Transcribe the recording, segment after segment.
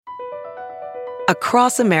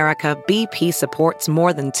Across America, BP supports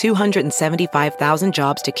more than 275,000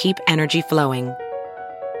 jobs to keep energy flowing.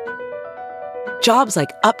 Jobs like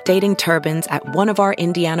updating turbines at one of our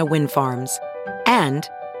Indiana wind farms and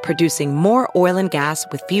producing more oil and gas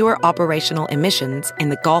with fewer operational emissions in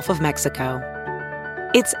the Gulf of Mexico.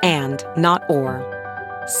 It's and, not or.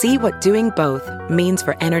 See what doing both means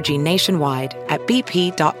for energy nationwide at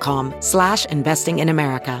bp.com/investing in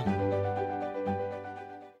America.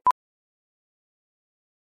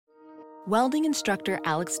 Welding instructor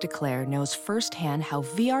Alex DeClaire knows firsthand how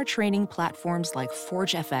VR training platforms like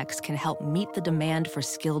ForgeFX can help meet the demand for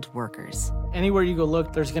skilled workers. Anywhere you go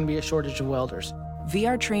look, there's going to be a shortage of welders.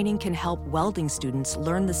 VR training can help welding students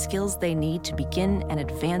learn the skills they need to begin and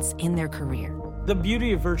advance in their career. The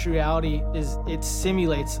beauty of virtual reality is it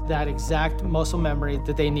simulates that exact muscle memory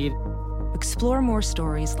that they need. Explore more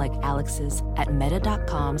stories like Alex's at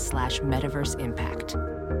meta.com/metaverseimpact.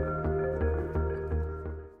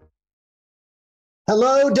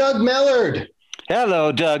 Hello, Doug Mellard.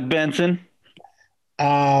 Hello, Doug Benson.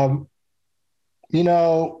 We've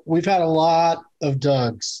had a lot of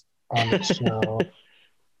Dougs on the show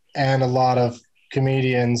and a lot of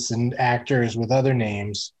comedians and actors with other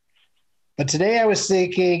names. But today I was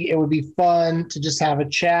thinking it would be fun to just have a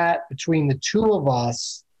chat between the two of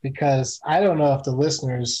us, because I don't know if the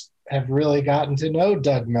listeners have really gotten to know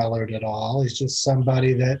Doug Mellard at all. He's just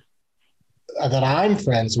somebody that I'm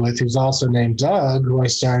friends with, who's also named Doug, who I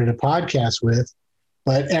started a podcast with.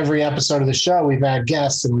 But every episode of the show, we've had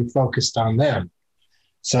guests and we focused on them.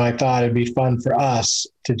 So I thought it'd be fun for us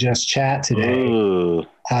to just chat today.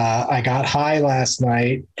 I got high last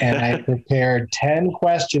night and I prepared 10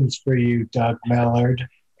 questions for you, Doug Mellard.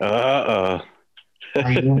 Uh-oh.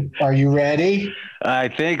 Are you ready? I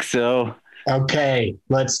think so. Okay,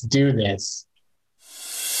 let's do this.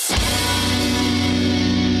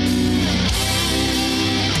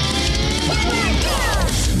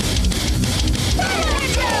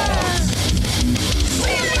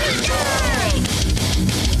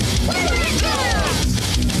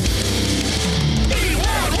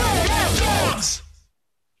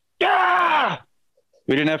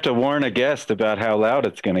 We didn't have to warn a guest about how loud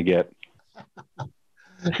it's going to get.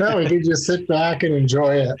 No, we can just sit back and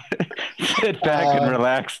enjoy it. Sit back and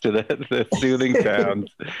relax to the soothing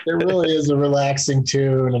sounds. It really is a relaxing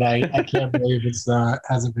tune, and I can't believe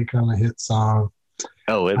hasn't become a hit song.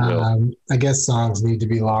 Oh, it will. I guess songs need to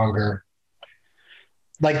be longer.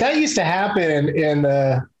 Like that used to happen in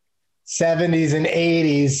the 70s and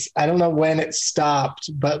 80s. I don't know when it stopped,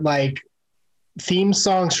 but like theme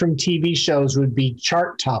songs from TV shows would be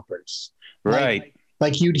chart toppers. Right.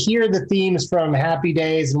 Like you'd hear the themes from Happy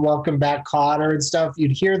Days and Welcome Back, Kotter and stuff.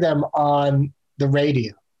 You'd hear them on the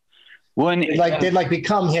radio. They'd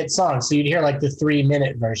become hit songs. So you'd hear like the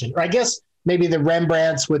 3-minute version. Or I guess maybe the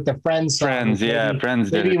Rembrandts with the Friends song. Friends, yeah. Friends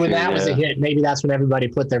did maybe it when too, that was a hit, maybe that's when everybody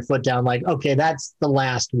put their foot down like, okay, that's the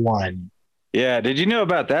last one. Yeah. Did you know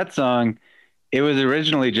about that song? It was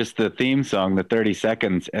originally just the theme song, the 30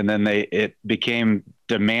 seconds, and then it became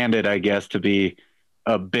demanded, I guess, to be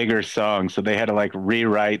a bigger song. So they had to like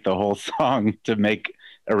rewrite the whole song to make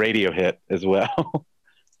a radio hit as well.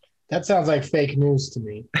 That sounds like fake news to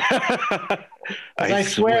me. I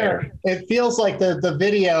swear it feels like the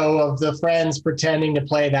video of the Friends pretending to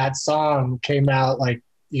play that song came out like,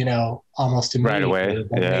 almost immediately. Right away.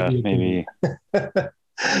 Yeah, maybe.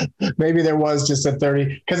 Maybe there was just a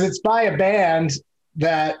 30, because it's by a band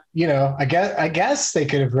that, I guess they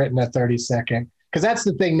could have written a 30-second, because that's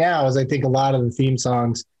the thing now is I think a lot of the theme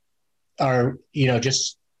songs are,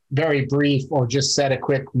 just very brief or just set a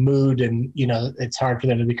quick mood and, it's hard for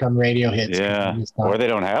them to become radio hits. Yeah. Or they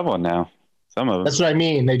don't have one now. Some of them. That's what I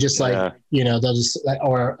mean. They just they'll just,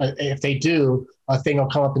 or if they do, a thing will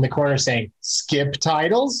come up in the corner saying skip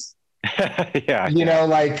titles. Yeah.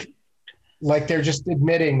 Like they're just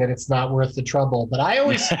admitting that it's not worth the trouble. But I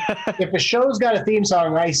always, if a show's got a theme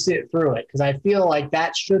song, I sit through it because I feel like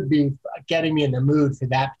that should be getting me in the mood for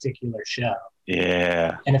that particular show.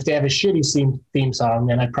 Yeah. And if they have a shitty theme song,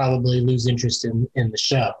 then I probably lose interest in the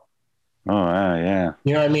show. Oh, wow, yeah.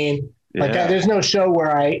 You know what I mean? Yeah. Like there's no show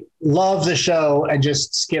where I love the show and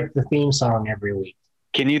just skip the theme song every week.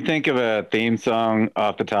 Can you think of a theme song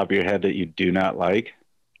off the top of your head that you do not like?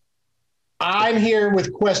 I'm here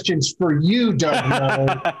with questions for you, Doug.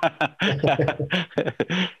 That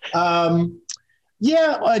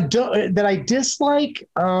I dislike.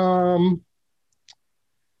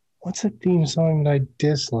 What's a theme song that I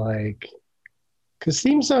dislike? Because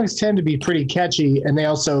theme songs tend to be pretty catchy, and they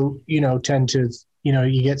also, tend to,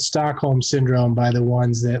 you get Stockholm syndrome by the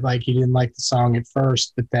ones that like you didn't like the song at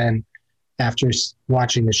first, but then after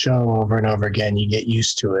watching the show over and over again, you get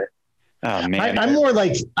used to it. Oh man, I'm more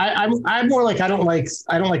like I don't like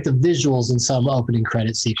the visuals in some opening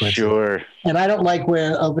credit sequences. Sure. And I don't like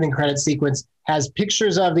when opening credit sequence has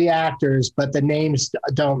pictures of the actors, but the names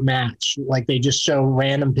don't match. Like they just show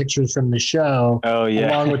random pictures from the show,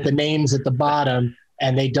 along with the names at the bottom,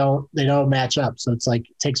 and they don't match up. So it's like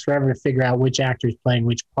it takes forever to figure out which actor is playing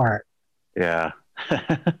which part. Yeah.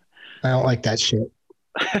 I don't like that shit.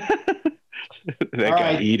 That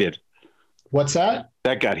got heated. What's that?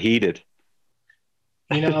 That got heated.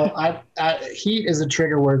 Heat is a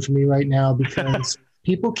trigger word for me right now because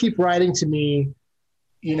people keep writing to me,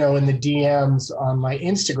 in the DMs on my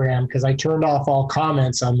Instagram, because I turned off all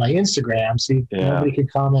comments on my Instagram, so nobody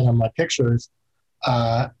could comment on my pictures.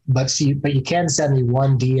 But you can send me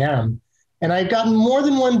one DM, and I've gotten more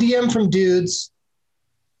than one DM from dudes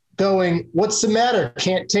going, "What's the matter?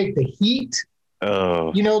 Can't take the heat?"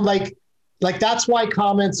 Oh, like that's why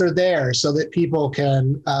comments are there, so that people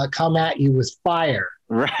can come at you with fire.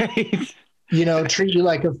 Right. Treat you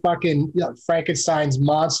like a fucking Frankenstein's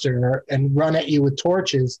monster and run at you with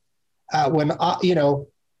torches. When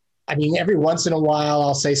every once in a while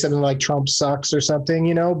I'll say something like Trump sucks or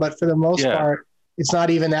something, but for the most part, it's not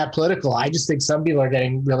even that political. I just think some people are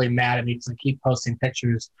getting really mad at me because I keep posting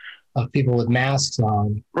pictures of people with masks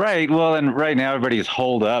on. Right. Well, and right now everybody's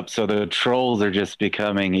holed up, so the trolls are just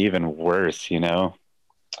becoming even worse, Yeah,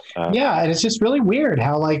 and it's just really weird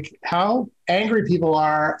how angry people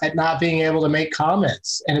are at not being able to make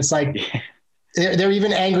comments. And it's like they're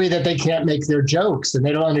even angry that they can't make their jokes, and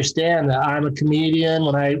they don't understand that I'm a comedian.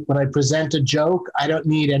 When I present a joke, I don't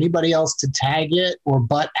need anybody else to tag it or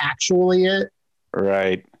but actually it.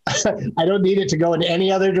 Right. I don't need it to go in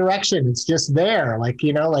any other direction. It's just there. Like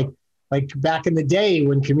back in the day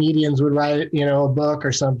when comedians would write, a book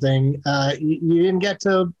or something, you didn't get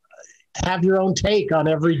to have your own take on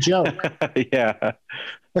every joke. Yeah.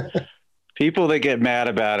 People that get mad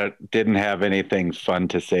about it didn't have anything fun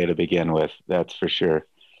to say to begin with. That's for sure.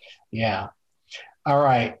 Yeah. All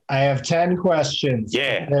right. I have 10 questions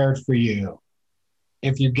prepared for you.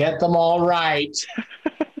 If you get them all right,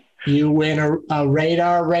 you win a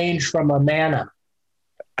radar range from Amana.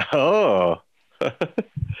 Oh.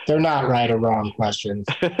 They're not right or wrong questions.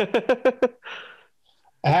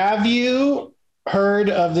 Have you heard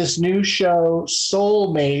of this new show,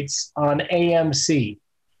 Soulmates, on AMC?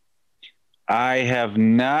 I have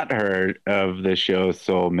not heard of the show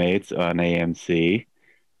Soulmates on AMC.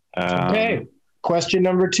 Okay. Question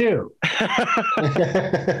number 2.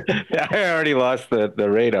 I already lost the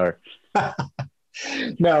radar.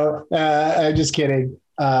 No, I'm just kidding.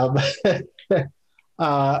 Here's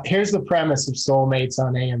the premise of Soulmates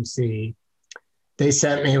on AMC. They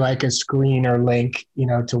sent me like a screener link,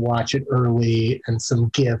 to watch it early and some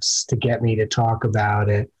gifts to get me to talk about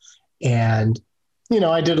it. And,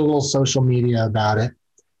 I did a little social media about it,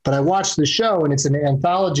 but I watched the show, and it's an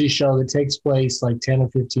anthology show that takes place like 10 or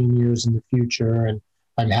 15 years in the future. And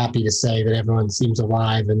I'm happy to say that everyone seems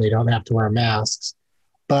alive and they don't have to wear masks.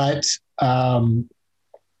 But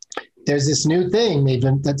there's this new thing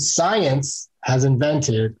that science has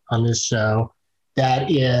invented on this show that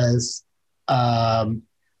is,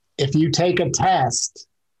 if you take a test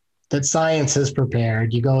that science has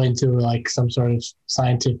prepared, you go into like some sort of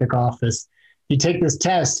scientific office, you take this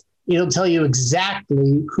test, it'll tell you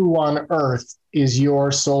exactly who on earth is your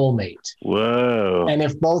soulmate. Whoa. And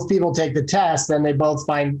if both people take the test, then they both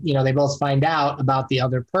find out about the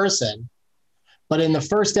other person. But in the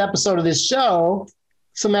first episode of this show,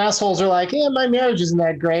 some assholes are like, "Yeah, my marriage isn't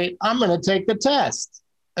that great. I'm going to take the test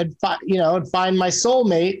and find my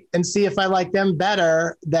soulmate and see if I like them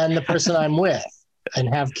better than the person I'm with and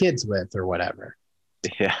have kids with or whatever."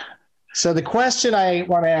 Yeah. So the question I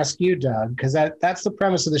want to ask you, Doug, because that's the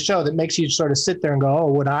premise of the show that makes you sort of sit there and go, "Oh,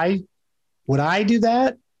 would I do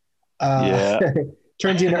that?"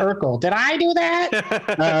 Turns you into Urkel. Did I do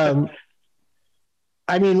that?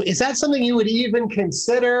 I mean, is that something you would even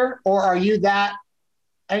consider, or are you that?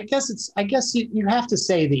 I guess you have to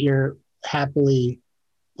say that you're happily,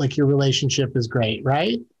 like your relationship is great,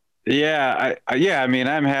 right? Yeah. I mean,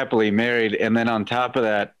 I'm happily married. And then on top of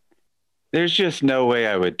that, there's just no way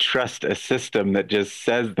I would trust a system that just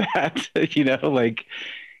says that, like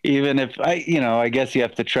even if I guess you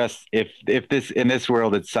have to trust if this in this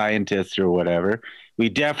world, it's scientists or whatever. We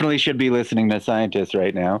definitely should be listening to scientists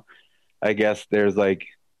right now. I guess there's like,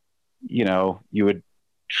 you would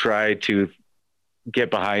try to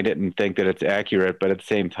get behind it and think that it's accurate, but at the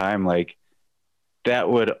same time, like that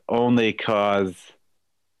would only cause,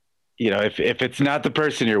 if it's not the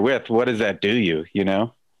person you're with, what does that do you?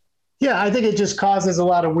 Yeah, I think it just causes a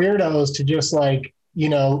lot of weirdos to just like,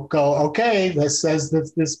 go, okay, this says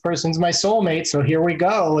that this person's my soulmate, so here we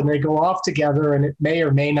go. And they go off together, and it may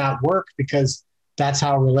or may not work because that's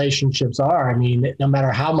how relationships are. I mean, no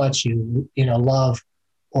matter how much you love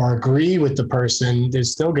or agree with the person,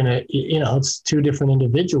 there's still going to, it's two different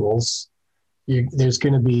individuals. There's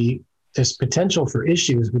potential for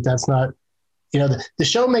issues, but that's not, the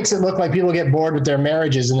show makes it look like people get bored with their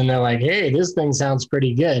marriages and then they're like, hey, this thing sounds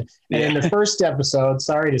pretty good. And in the first episode,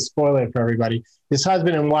 sorry to spoil it for everybody, this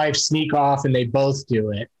husband and wife sneak off and they both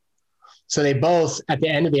do it. So they both, at the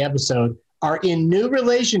end of the episode, are in new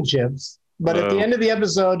relationships. But at the end of the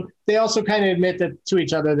episode, they also kind of admit that to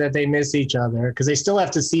each other that they miss each other because they still have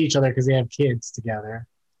to see each other because they have kids together.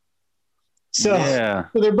 So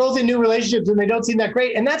they're both in new relationships and they don't seem that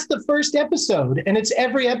great. And that's the first episode. And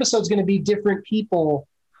every episode's going to be different people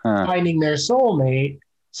finding their soulmate.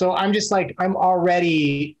 So I'm just like, I'm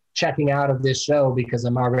already checking out of this show because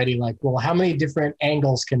I'm already like, well, how many different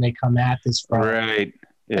angles can they come at this from? Right.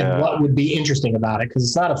 Yeah. And what would be interesting about it? Because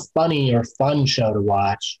it's not a funny or fun show to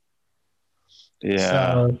watch. Yeah.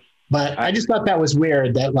 So, but I just thought that was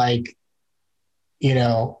weird that like,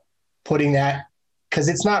 putting that, because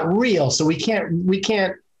it's not real. So we can't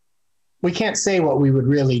say what we would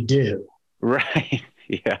really do. Right.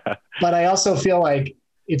 Yeah. But I also feel like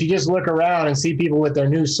if you just look around and see people with their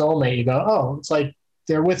new soulmate, you go, oh, it's like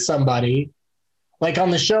they're with somebody. Like on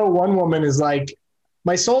the show, one woman is like,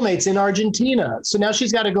 my soulmate's in Argentina. So now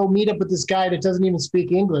she's got to go meet up with this guy that doesn't even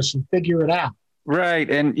speak English and figure it out. Right.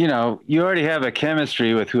 And, you already have a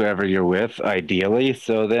chemistry with whoever you're with, ideally.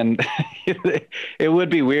 So then it would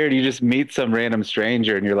be weird. You just meet some random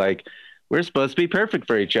stranger and you're like, we're supposed to be perfect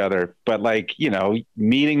for each other. But like,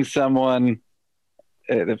 meeting someone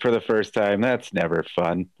for the first time, that's never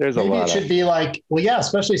fun. There's Maybe a lot it should be like, well, yeah,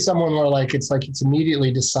 especially someone where it's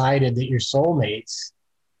immediately decided that you're soulmates.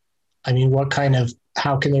 I mean,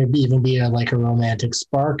 how can there even be a romantic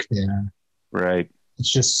spark there? Right. It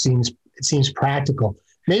just seems practical.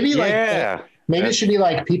 Maybe it should be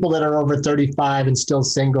like people that are over 35 and still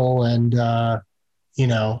single and,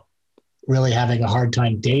 really having a hard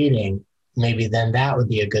time dating. Maybe then that would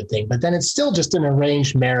be a good thing. But then it's still just an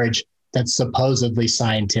arranged marriage that's supposedly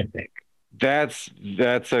scientific. That's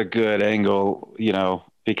a good angle,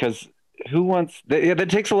 because who wants that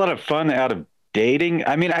takes a lot of fun out of dating.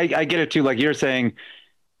 I mean, I get it too. Like you're saying,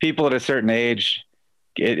 people at a certain age,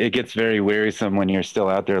 it gets very wearisome when you're still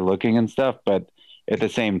out there looking and stuff. But at the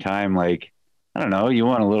same time, like, I don't know, you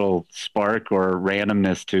want a little spark or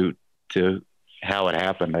randomness to how it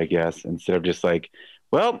happened, I guess, instead of just like,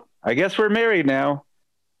 well, I guess we're married now.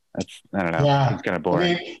 I don't know. Yeah. It's kind of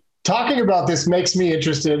boring. I mean, talking about this makes me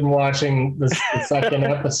interested in watching the second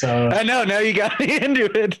episode. I know. Now you got me into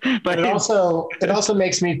it. But it also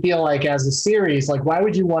makes me feel like as a series, like, why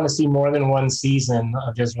would you want to see more than one season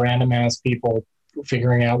of just random ass people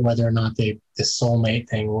figuring out whether or not this soulmate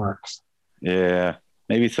thing works? Yeah.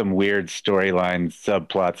 Maybe some weird storyline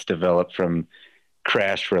subplots develop from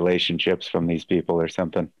crashed relationships from these people or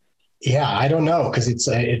something. Yeah, I don't know, because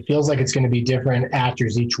it feels like it's going to be different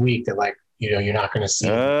actors each week that, like, you're not going to see.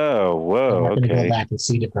 Oh, whoa. You're not going to go back and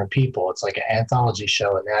see different people. It's like an anthology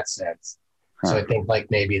show in that sense. So I think like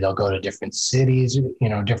maybe they'll go to different cities,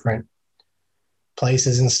 different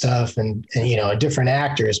places and stuff and different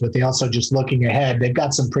actors, but they also just looking ahead, they've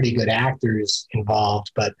got some pretty good actors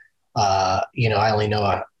involved, but I only know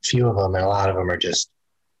a few of them and a lot of them are just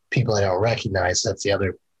people I don't recognize. That's the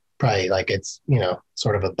other, probably like it's,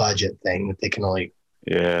 sort of a budget thing that they can only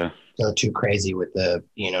go too crazy with the,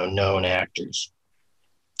 known actors.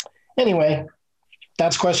 Anyway,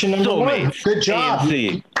 that's question number one. Good job.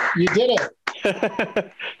 You did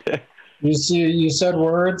it. You said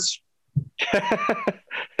words.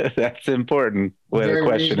 That's important when a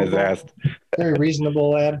question is asked. Very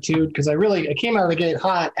reasonable attitude, because I came out of the gate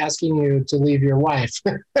hot asking you to leave your wife.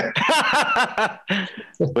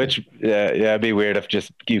 Which, it'd be weird if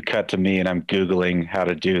just you cut to me and I'm Googling how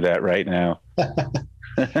to do that right now.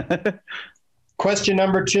 Question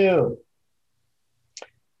number 2.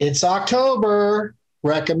 It's October.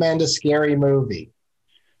 Recommend a scary movie.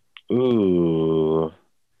 Ooh.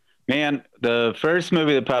 Man, the first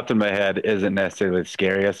movie that popped in my head isn't necessarily the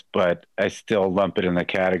scariest, but I still lump it in the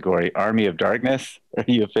category Army of Darkness. Are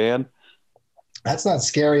you a fan? That's not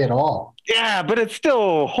scary at all. Yeah, but it's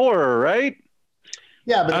still horror, right?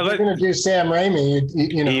 Yeah, but if you're going to do Sam Raimi,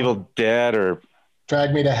 Evil Dead or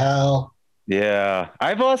Drag Me to Hell. Yeah.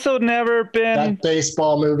 I've also never been... That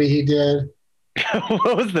baseball movie he did.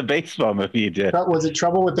 What was the baseball movie you did? Was it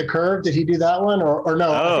Trouble with the Curve? Did he do that one or no?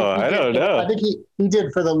 Oh, I don't know. I think he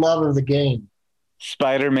did For the Love of the Game.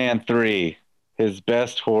 Spider-Man 3, his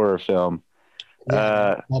best horror film.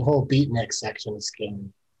 Yeah, that whole beatnik section is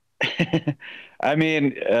scary. I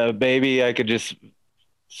mean, maybe I could just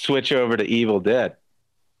switch over to Evil Dead.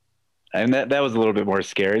 And that was a little bit more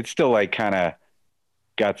scary. It's still like kind of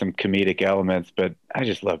got some comedic elements, but I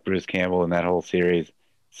just love Bruce Campbell in that whole series.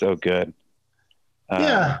 So good.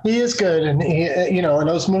 Yeah, he is good. And, and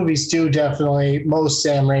those movies too, definitely, most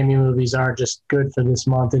Sam Raimi movies are just good for this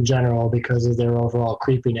month in general because of their overall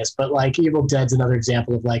creepiness. But like Evil Dead's another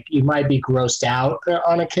example of like, you might be grossed out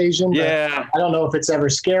on occasion. But yeah. I don't know if it's ever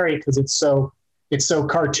scary because it's so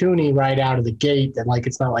cartoony right out of the gate that like,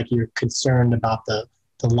 it's not like you're concerned about the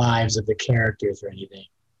lives of the characters or anything.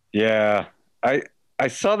 Yeah. I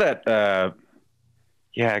saw that.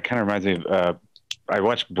 It kind of reminds me of, I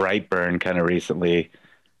watched Brightburn kind of recently,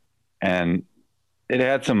 and it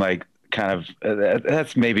had some like kind of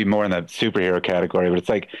that's maybe more in the superhero category, but it's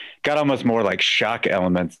like got almost more like shock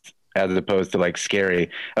elements as opposed to like scary.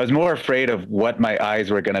 I was more afraid of what my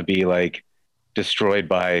eyes were going to be like destroyed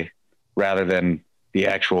by rather than the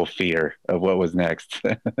actual fear of what was next.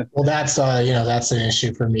 Well, that's that's an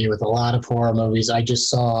issue for me with a lot of horror movies. I just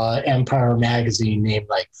saw Empire Magazine named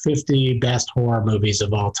like 50 best horror movies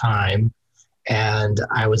of all time. And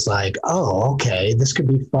I was like, oh, okay, this could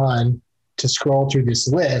be fun to scroll through this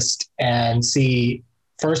list and see,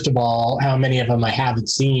 first of all, how many of them I haven't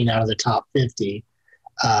seen out of the top 50.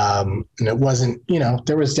 And it wasn't,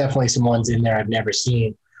 there was definitely some ones in there I've never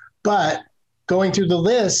seen. But going through the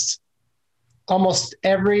list, almost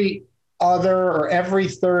every other or every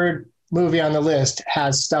third movie on the list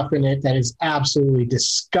has stuff in it that is absolutely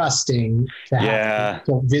disgusting to have. Yeah.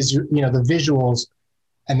 So the visuals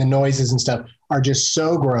and the noises and stuff are just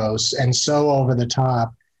so gross and so over the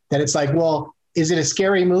top that it's like, well, is it a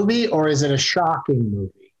scary movie or is it a shocking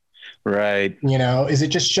movie? Right. Is it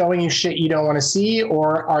just showing you shit you don't want to see,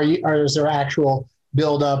 or is there actual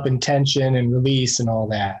build up and tension and release and all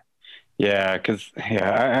that? Yeah, because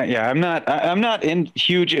I'm not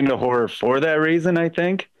huge into horror for that reason, I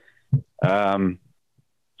think.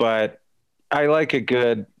 But I like a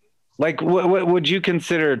good. Like, what would you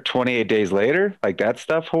consider 28 Days Later? Like that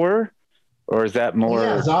stuff horror? Or is that more?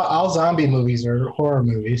 Yeah, all zombie movies are horror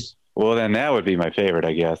movies. Well, then that would be my favorite,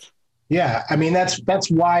 I guess. Yeah, I mean, that's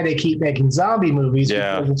why they keep making zombie movies.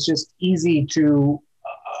 Yeah. Because it's just easy to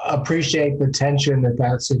appreciate the tension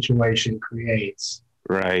that situation creates.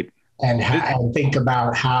 Right. And think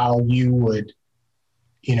about how you would,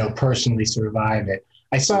 personally survive it.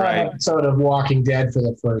 I saw an episode of Walking Dead for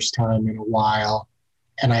the first time in a while.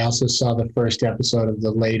 And I also saw the first episode of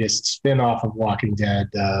the latest spin-off of Walking Dead,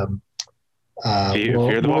 World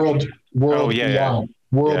Beyond. World Beyond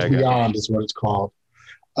is what it's called.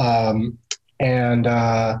 World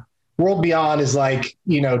Beyond is like,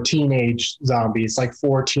 teenage zombies, like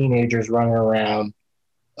 4 teenagers running around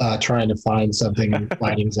trying to find something and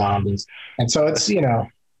fighting zombies. And so it's, I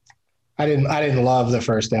didn't love the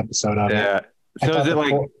first episode of it. Yeah. So is it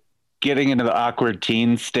like getting into the awkward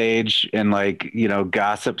teen stage and like,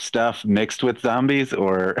 gossip stuff mixed with zombies,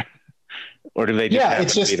 or do they just have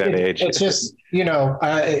to be that age? It's just,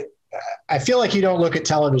 I feel like you don't look at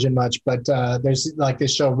television much, but there's like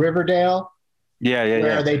this show Riverdale.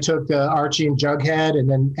 Where they took Archie and Jughead and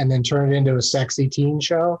then turned it into a sexy teen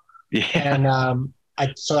show. Yeah. And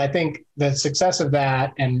I think the success of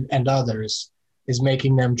that and others is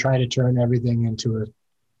making them try to turn everything into a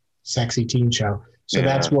sexy teen show. So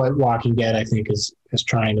that's what Walking Dead, I think, is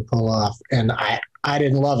trying to pull off. And I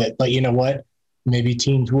didn't love it, but you know what? Maybe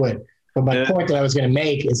teens would. But my point that I was going to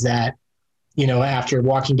make is that, after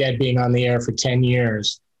Walking Dead being on the air for 10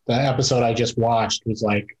 years, the episode I just watched was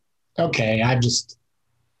like, okay, I'm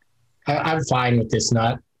fine with this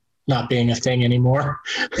not being a thing anymore.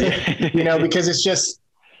 Because it's just,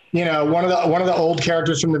 one of the old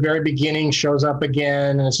characters from the very beginning shows up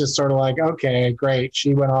again, and it's just sort of like, okay, great.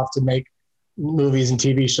 She went off to make movies and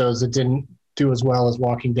TV shows that didn't do as well as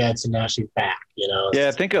Walking Dead, so now she's back. Yeah,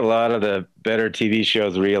 I think a lot of the better TV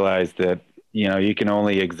shows realized that you can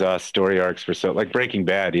only exhaust story arcs for like Breaking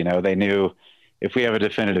Bad. They knew if we have a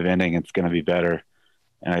definitive ending, it's going to be better,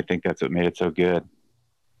 and I think that's what made it so good.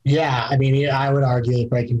 Yeah, I mean, I would argue that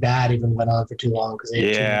Breaking Bad even went on for too long because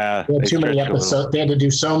they had too many episodes. They had to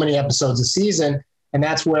do so many episodes a season, and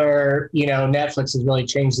that's where Netflix has really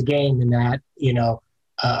changed the game in that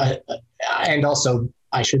and also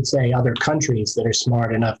I should say other countries that are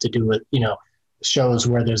smart enough to do it. Shows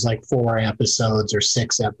where there's like 4 episodes or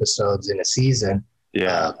 6 episodes in a season.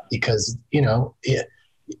 Yeah, because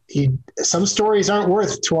some stories aren't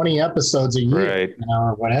worth 20 episodes a year, right?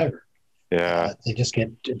 Or whatever. Yeah, they just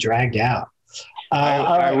get dragged out.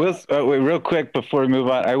 I will wait, real quick before we move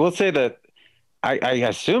on. I will say that I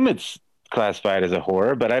assume it's classified as a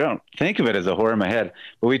horror, but I don't think of it as a horror in my head.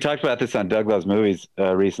 But we talked about this on Doug Loves Movies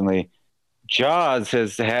recently. Jaws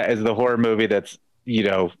is the horror movie that's,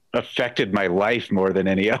 affected my life more than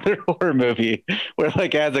any other horror movie. Where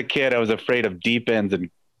like as a kid, I was afraid of deep ends and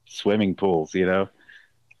swimming pools.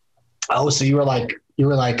 Oh, so you were like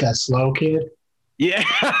a slow kid? Yeah,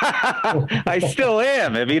 I still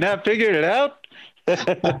am. Have you not figured it out?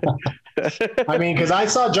 I mean, because I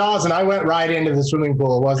saw Jaws and I went right into the swimming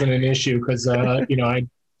pool. It wasn't an issue because, I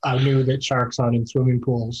knew that sharks aren't in swimming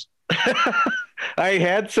pools. I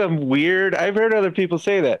had I've heard other people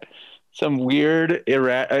say that, some weird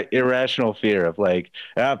irrational fear of like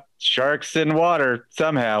sharks in water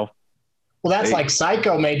somehow. Well, that's like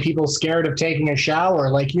Psycho made people scared of taking a shower.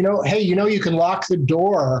 Like, hey, you can lock the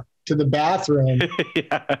door to the bathroom.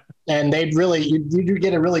 Yeah. And you'd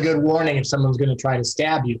get a really good warning if someone's going to try to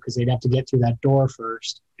stab you because they'd have to get through that door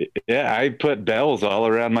first. Yeah, I put bells all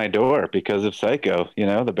around my door because of Psycho,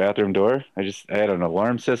 the bathroom door. I had an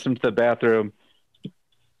alarm system to the bathroom.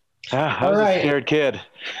 I was a scared kid.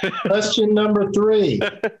 Question number 3.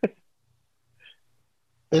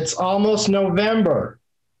 It's almost November.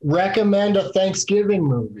 Recommend a Thanksgiving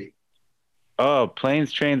movie. Oh,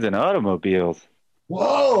 Planes, Trains, and Automobiles.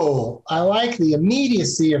 Whoa, I like the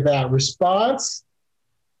immediacy of that response.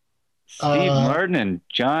 Steve Martin and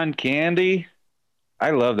John Candy.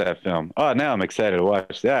 I love that film. Oh, now I'm excited to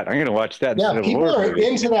watch that. I'm going to watch that. Yeah, people are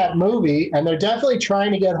into that movie, and they're definitely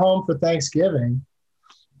trying to get home for Thanksgiving.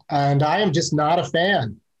 And I am just not a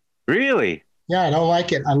fan. Really? Yeah, I don't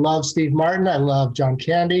like it. I love Steve Martin. I love John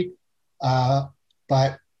Candy.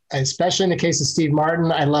 But especially in the case of Steve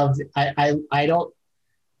Martin, I don't.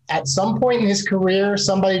 At some point in his career,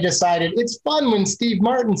 somebody decided it's fun when Steve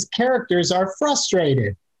Martin's characters are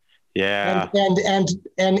frustrated. Yeah.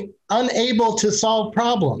 And unable to solve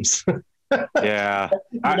problems. Yeah.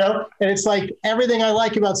 And it's like everything I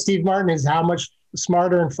like about Steve Martin is how much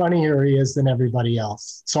smarter and funnier he is than everybody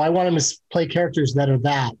else. So I want him to play characters that are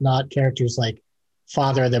that, not characters like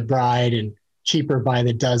Father of the Bride and Cheaper by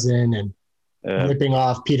the Dozen and ripping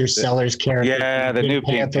off Peter Sellers' character. Yeah, the new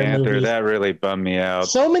Pink Panther, that really bummed me out.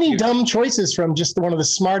 So many dumb choices from just one of the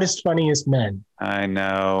smartest, funniest men. I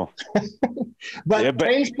know. But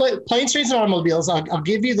Planes, Trains, and Automobiles, I'll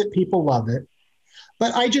give you that people love it.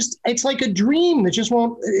 But it's like a dream that just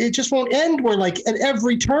won't end, where like at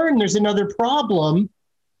every turn there's another problem,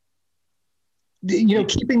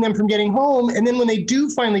 keeping them from getting home. And then when they do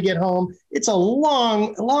finally get home, it's a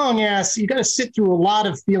long ass, you got to sit through a lot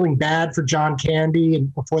of feeling bad for John Candy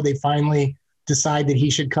and before they finally decide that he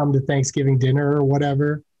should come to Thanksgiving dinner or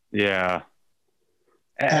whatever. Yeah.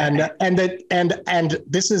 And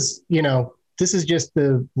this is just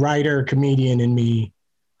the writer comedian in me.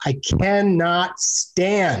 I cannot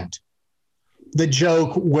stand the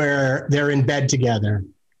joke where they're in bed together.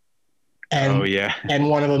 And, and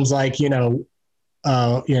one of them's like, is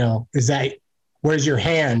that, where's your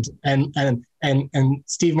hand? And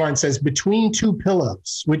Steve Martin says, between two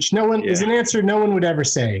pillows, which is an answer no one would ever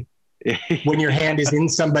say when your hand is in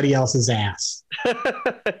somebody else's ass.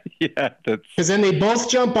 Yeah. Because then they both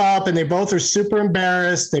jump up and they both are super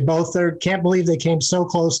embarrassed. They both can't believe they came so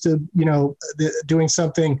close to, doing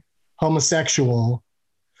something homosexual,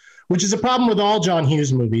 which is a problem with all John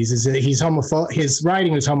Hughes movies, is that his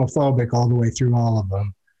writing is homophobic all the way through all of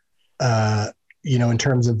them. In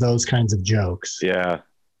terms of those kinds of jokes. Yeah.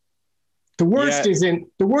 The worst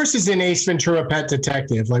is in Ace Ventura: Pet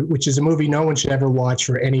Detective, which is a movie no one should ever watch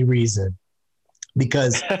for any reason,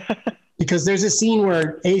 because there's a scene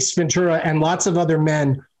where Ace Ventura and lots of other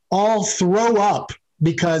men all throw up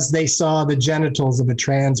because they saw the genitals of a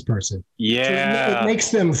trans person. Yeah. So it makes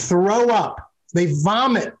them throw up. They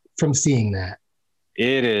vomit from seeing that.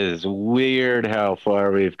 It is weird how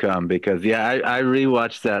far we've come because, I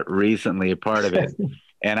rewatched that recently, a part of it,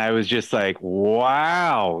 and I was just like,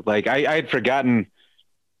 wow. Like I'd forgotten,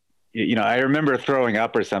 I remember throwing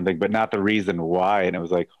up or something, but not the reason why. And it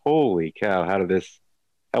was like, holy cow, how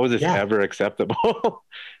was this ever acceptable?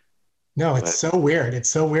 No, it's so weird. It's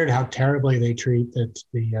so weird how terribly they treat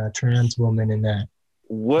the trans woman in that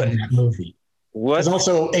movie. Because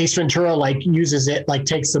also Ace Ventura uses it,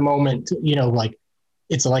 takes the moment,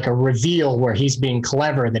 it's like a reveal where he's being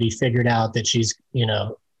clever that he figured out that she's,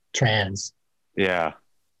 trans. Yeah.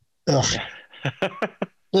 Ugh.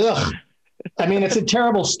 Ugh. I mean, it's a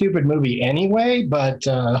terrible, stupid movie anyway, but.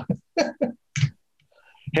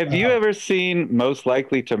 Have you ever seen Most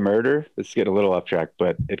Likely to Murder? Let's get a little off track,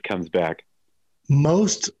 but it comes back.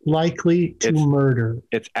 Most Likely to Murder.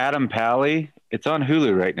 It's Adam Pally. It's on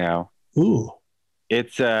Hulu right now. Ooh.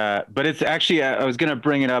 It's but it's actually I was gonna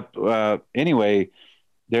bring it up anyway.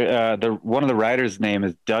 The one of the writers' name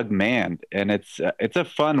is Doug Mann, and it's a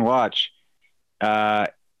fun watch.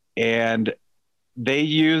 And they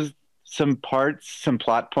used some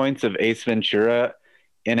plot points of Ace Ventura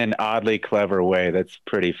in an oddly clever way. That's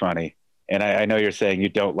pretty funny. And I know you're saying you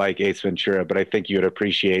don't like Ace Ventura, but I think you would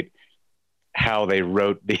appreciate how they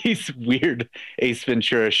wrote these weird Ace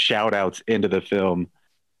Ventura shout outs into the film.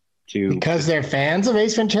 Because they're fans of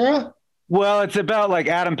Ace Ventura? Well, it's about like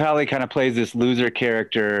Adam Pally kind of plays this loser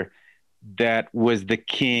character that was the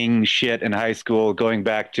king shit in high school, going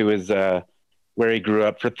back to his where he grew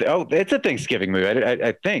up for. It's a Thanksgiving movie.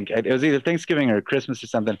 I think it was either Thanksgiving or Christmas or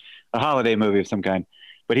something, a holiday movie of some kind.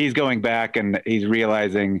 But he's going back and he's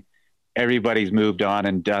realizing everybody's moved on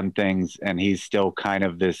and done things, and he's still kind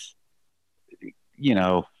of this,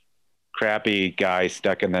 crappy guy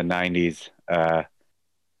stuck in the 90s.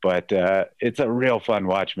 But it's a real fun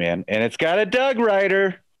watch, man. And it's got a Doug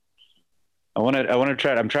writer. I want to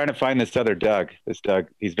try it. I'm trying to find this other Doug. This Doug,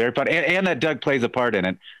 he's very funny. And that Doug plays a part in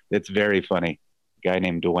it. It's very funny. A guy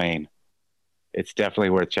named Dwayne. It's definitely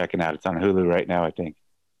worth checking out. It's on Hulu right now, I think.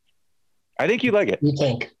 I think you like it. You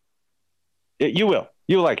think? You will.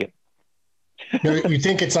 You'll like it. You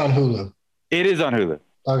think it's on Hulu? It is on Hulu.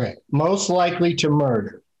 Okay. Most Likely to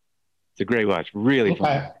Murder. It's a great watch. Really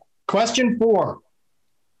fun. Question 4.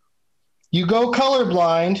 You go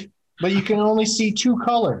colorblind, but you can only see 2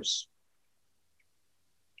 colors.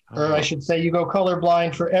 Or I should say you go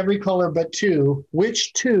colorblind for every color but 2.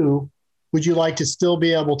 Which 2 would you like to still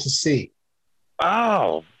be able to see?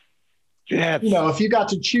 Oh, that's... if you got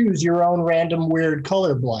to choose your own random weird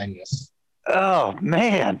color blindness. Oh,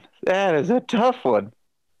 man, that is a tough one.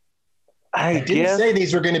 I didn't say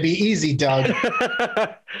these were going to be easy, Doug.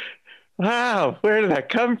 Wow, where did that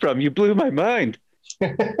come from? You blew my mind.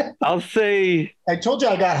 I'll say... I told you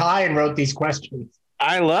I got high and wrote these questions.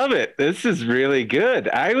 I love it. This is really good.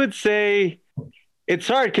 I would say it's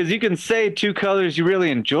hard because you can say 2 colors you really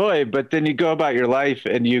enjoy, but then you go about your life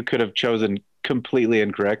and you could have chosen completely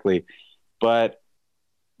incorrectly. But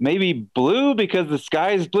maybe blue because the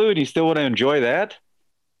sky is blue and you still want to enjoy that.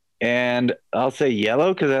 And I'll say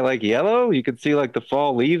yellow because I like yellow. You can see like the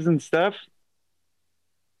fall leaves and stuff.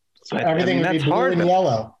 So but, everything would be blue hard, and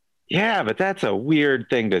yellow. Yeah, but that's a weird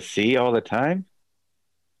thing to see all the time.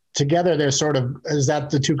 Together, they're sort of, is that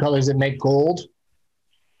the 2 colors that make gold?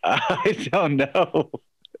 I don't know.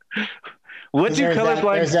 What do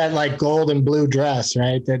colorblind? There's that like gold and blue dress,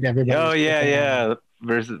 right? That everybody. Oh yeah.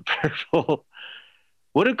 Versus purple.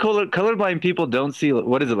 What do colorblind people don't see?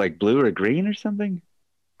 What is it, like blue or green or something?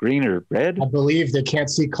 Green or red? I believe they can't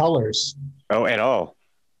see colors. Oh, at all.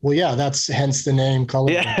 Well, yeah, that's hence the name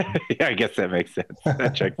colorblind. Yeah, I guess that makes sense.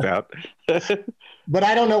 That checks out. But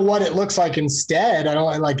I don't know what it looks like instead. I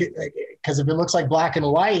don't like it because if it looks like black and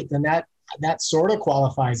white, then that sort of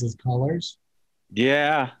qualifies as colors.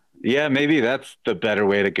 Yeah, maybe that's the better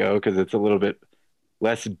way to go because it's a little bit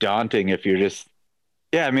less daunting if you're just.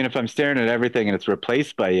 Yeah, I mean, if I'm staring at everything and it's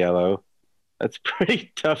replaced by yellow, that's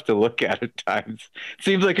pretty tough to look at times. It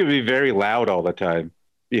seems like it would be very loud all the time.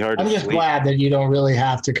 Be hard. I'm just glad that you don't really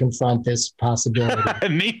have to confront this possibility.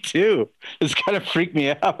 Me too. It's kind of freaked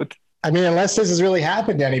me out. I mean, unless this has really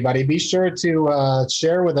happened to anybody, be sure to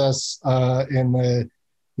share with us in the,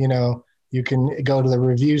 you can go to the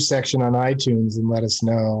review section on iTunes and let us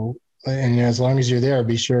know. And as long as you're there,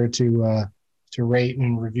 be sure to rate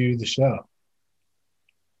and review the show.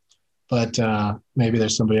 But maybe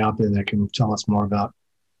there's somebody out there that can tell us more about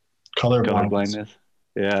color blindness.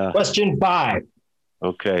 Yeah. Question 5.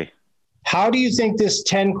 Okay. How do you think this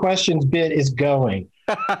 10 questions bit is going?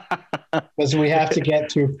 Because we have to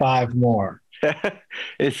get through 5 more.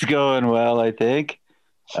 It's going well, I think.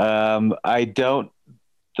 I'm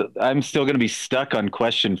still going to be stuck on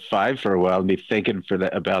question 5 for a while and be thinking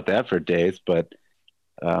about that for days. But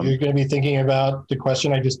you're going to be thinking about the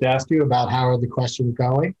question I just asked you about how are the questions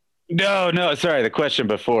going? No, sorry. The question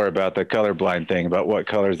before about the colorblind thing, about what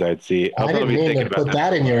colors I'd see. I didn't mean to put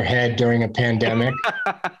that in your head during a pandemic.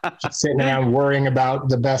 Just sitting around worrying about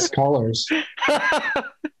the best colors.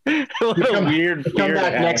 Weird. Come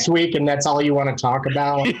back next week and that's all you want to talk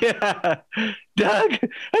about? Yeah. Doug,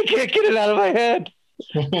 I can't get it out of my head.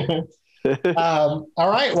 All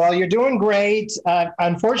right. Well, you're doing great.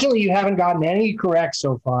 Unfortunately, you haven't gotten any correct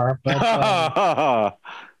so far. But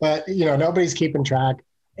nobody's keeping track.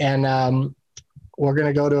 And we're going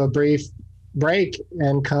to go to a brief break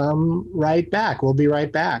and come right back. We'll be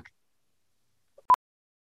right back.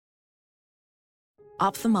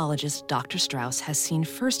 Ophthalmologist Dr. Strauss has seen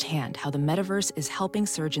firsthand how the metaverse is helping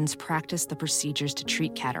surgeons practice the procedures to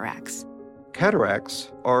treat cataracts.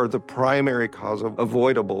 Cataracts are the primary cause of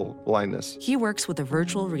avoidable blindness. He works with a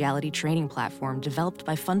virtual reality training platform developed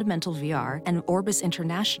by Fundamental VR and Orbis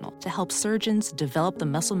International to help surgeons develop the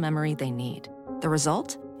muscle memory they need. The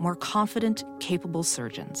result? More confident, capable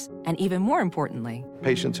surgeons. And even more importantly,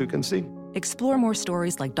 Patients who can see. explore more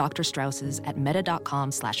stories like Dr. Strauss's at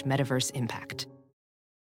meta.com/metaverse impact.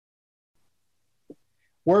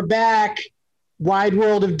 We're back. Wide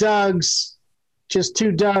world of Dougs. Just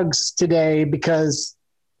 2 Dougs today because,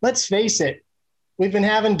 let's face it, we've been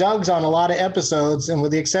having Dougs on a lot of episodes, and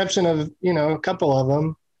with the exception of, a couple of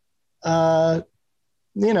them, not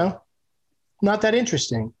that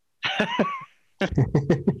interesting.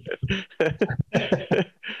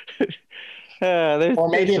 Or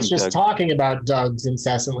maybe it's just talking about Dougs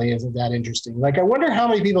incessantly isn't that interesting. Like, I wonder how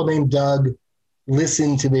many people named Doug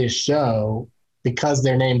listen to this show because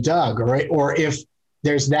they're named Doug, or if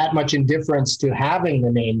there's that much indifference to having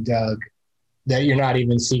the name Doug that you're not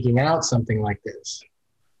even seeking out something like this.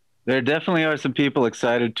 There definitely are some people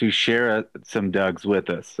excited to share some Dougs with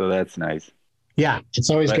us, so that's nice. Yeah, it's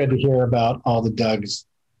always good to hear about all the Dougs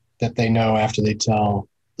that they know after they tell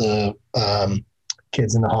the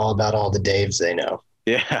kids in the hall about all the Daves they know.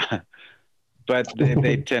 Yeah, but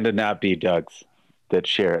they tend to not be Dougs that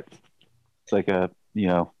share it. It's like a,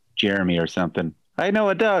 Jeremy or something. I know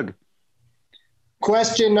a Doug.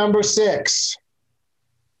 Question number 6.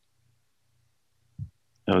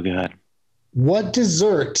 Oh, God. What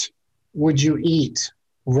dessert would you eat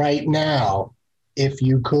right now if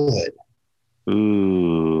you could?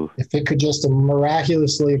 Ooh. If it could just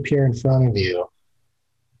miraculously appear in front of you.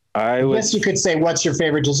 I guess you could say, what's your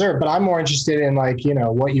favorite dessert? But I'm more interested in, like,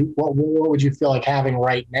 what would you feel like having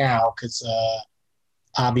right now? Because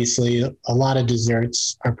obviously a lot of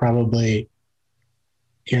desserts are probably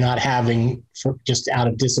you're not having for just out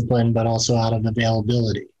of discipline, but also out of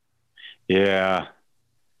availability. Yeah.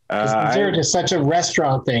 Dessert is such a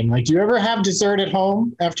restaurant thing. Like, do you ever have dessert at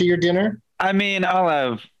home after your dinner? I mean, I'll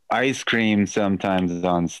have ice cream sometimes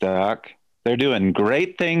on stock. They're doing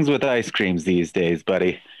great things with ice creams these days,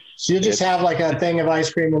 buddy. So you just have like a thing of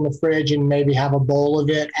ice cream in the fridge and maybe have a bowl of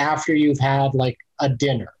it after you've had like a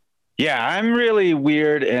dinner. Yeah, I'm really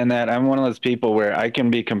weird in that I'm one of those people where I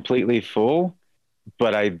can be completely full,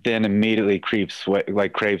 but I then immediately crave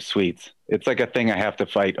sweets. It's like a thing I have to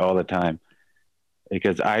fight all the time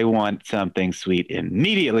because I want something sweet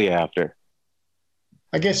immediately after.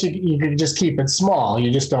 I guess you could just keep it small. You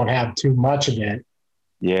just don't have too much of it.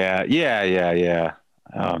 Yeah.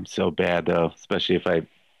 Oh, I'm so bad though, especially if I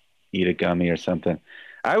eat a gummy or something.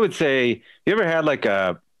 I would say, you ever had like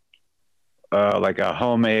a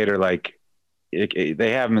homemade or like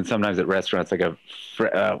they have them sometimes at restaurants, like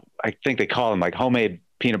I think they call them like homemade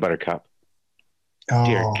peanut butter cup. Oh,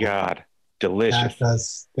 dear God,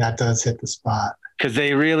 delicious. That does hit the spot. Because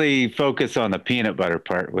they really focus on the peanut butter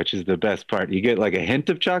part, which is the best part. You get like a hint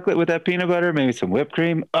of chocolate with that peanut butter, maybe some whipped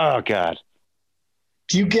cream. Oh God.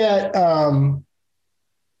 Do you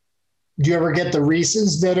ever get the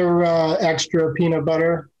Reese's that are extra peanut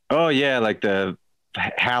butter? Oh yeah, like the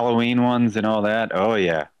Halloween ones and all that. Oh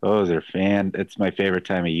yeah, those are it's my favorite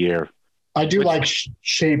time of year. I do like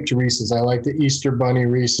shaped Reese's. I like the Easter Bunny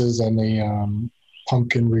Reese's and the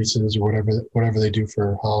pumpkin Reese's or whatever they do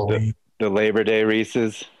for Halloween. The Labor Day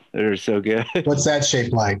Reese's, they're so good. What's that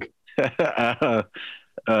shape like? A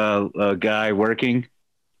guy working.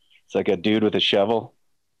 It's like a dude with a shovel.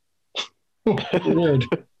 Weird.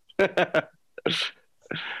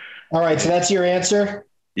 All right, so that's your answer?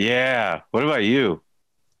 Yeah. What about you?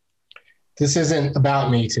 This isn't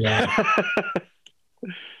about me today.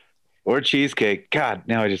 Or cheesecake. God,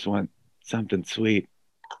 now I just want something sweet.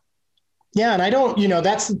 Yeah, and I don't,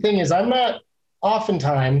 that's the thing is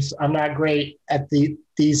oftentimes I'm not great at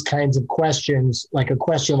these kinds of questions, like a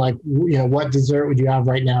question like, what dessert would you have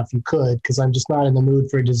right now if you could? Because I'm just not in the mood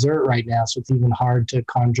for a dessert right now, so it's even hard to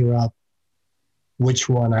conjure up which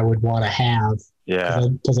one I would want to have. Yeah.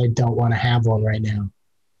 Because I don't want to have one right now.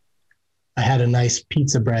 I had a nice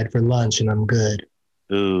pizza bread for lunch and I'm good.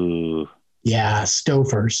 Ooh. Yeah,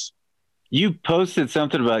 Stouffer's. You posted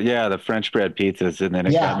something about, the French bread pizzas, and then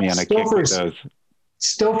it got me on a kick with those.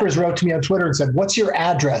 Stouffer's wrote to me on Twitter and said, "What's your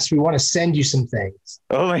address? We want to send you some things."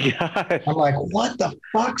 Oh my God. I'm like, what the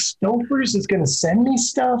fuck? Stouffer's is going to send me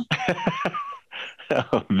stuff?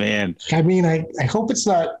 Oh man. I mean, I hope it's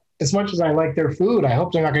not, as much as I like their food, I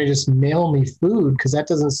hope they're not going to just mail me food, because that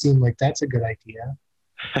doesn't seem like that's a good idea.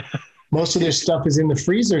 Most of their stuff is in the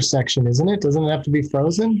freezer section, isn't it? Doesn't it have to be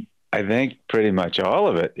frozen? I think pretty much all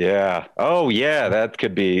of it. Yeah. Oh yeah. That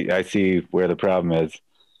could be, I see where the problem is.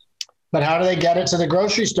 But how do they get it to the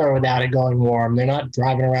grocery store without it going warm? They're not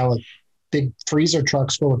driving around with big freezer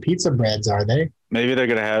trucks full of pizza breads, are they? Maybe they're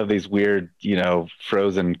gonna have these weird,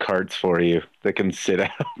 frozen carts for you that can sit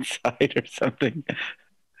outside or something.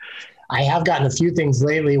 I have gotten a few things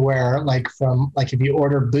lately where, if you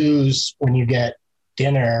order booze when you get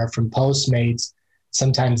dinner from Postmates,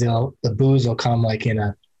 sometimes the booze will come like in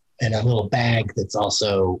a little bag that's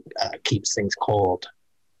also keeps things cold.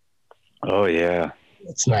 Oh yeah,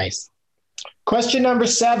 it's nice. Question number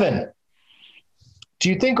 7: do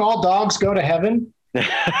you think all dogs go to heaven?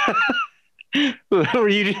 Were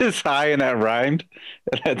you just high and that rhymed?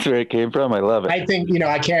 That's where it came from. I love it. I think,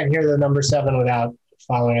 I can't hear the number 7 without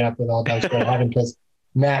following it up with all dogs go to heaven, because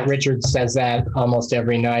Matt Richards says that almost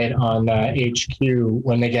every night on HQ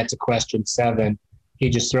when they get to question 7. He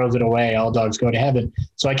just throws it away. All dogs go to heaven.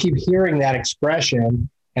 So I keep hearing that expression,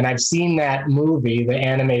 and I've seen that movie, the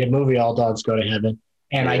animated movie, All Dogs Go to Heaven.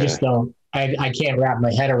 And I just I can't wrap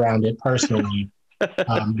my head around it personally. But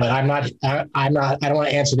I don't want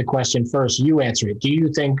to answer the question first. You answer it. Do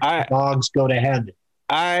you think dogs go to heaven?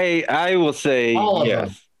 I will say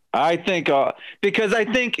yes. I think, because I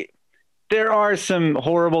think there are some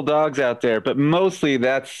horrible dogs out there, but mostly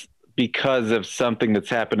that's because of something that's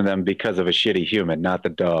happened to them because of a shitty human, not the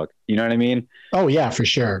dog. You know what I mean? Oh yeah, for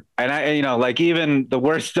sure. And even the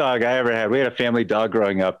worst dog I ever had, we had a family dog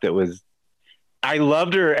growing up I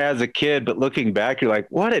loved her as a kid, but looking back, you're like,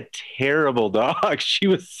 what a terrible dog. She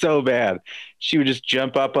was so bad. She would just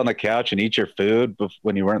jump up on the couch and eat your food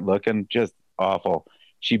when you weren't looking. Just awful.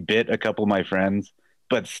 She bit a couple of my friends,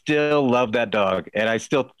 but still love that dog. And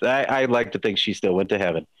I like to think she still went to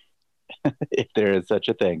heaven if there is such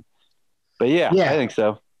a thing. But yeah, I think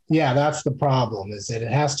so. Yeah, that's the problem, is that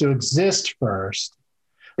it has to exist first.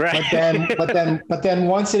 Right. But then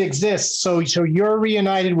once it exists, so you're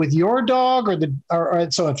reunited with your dog, or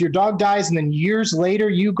so if your dog dies and then years later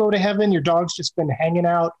you go to heaven, your dog's just been hanging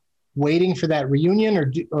out waiting for that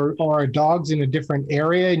reunion, or are dogs in a different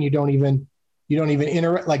area and you don't even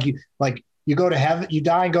interact, you go to heaven, you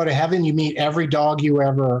die and go to heaven, you meet every dog you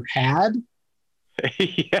ever had.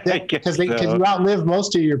 Yeah, because you outlive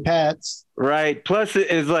most of your pets. Right. Plus,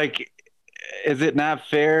 is it not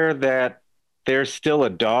fair that there's still a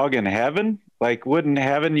dog in heaven? Like, wouldn't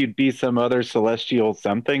heaven you'd be some other celestial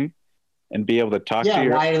something and be able to talk to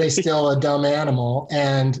your... why are they still a dumb animal?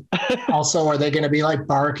 And also, are they going to be like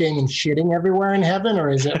barking and shitting everywhere in heaven? Or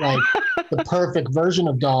is it like the perfect version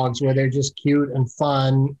of dogs where they're just cute and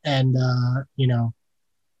fun and,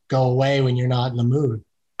 go away when you're not in the mood?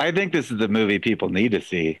 I think this is the movie people need to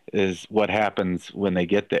see, is what happens when they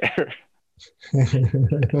get there.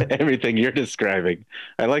 Everything you're describing.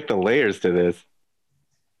 I like the layers to this.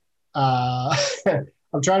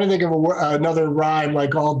 I'm trying to think of another rhyme,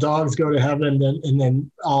 like all dogs go to heaven and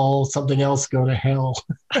then all something else go to hell.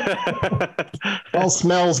 All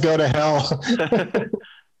smells go to hell.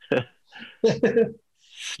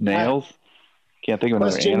 Snails? Can't think of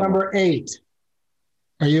another question animal. Number 8.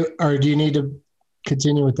 Do you need to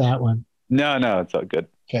continue with that one? No, it's all good.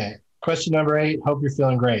 Okay. Question number 8. Hope you're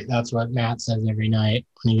feeling great. That's what Matt says every night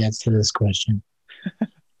when he gets to this question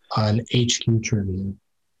on HQ Trivia.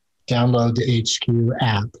 Download the HQ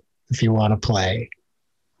app if you want to play.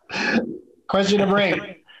 Question number 8.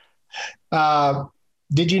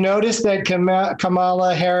 Did you notice that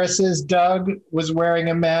Kamala Harris's Doug was wearing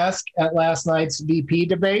a mask at last night's VP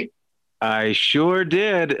debate? I sure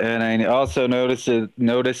did. And I also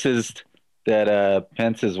notices that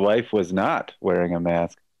Pence's wife was not wearing a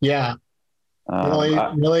mask. Yeah.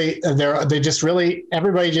 Really, they just really,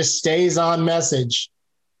 everybody just stays on message.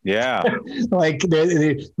 Yeah. Like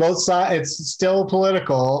both sides, it's still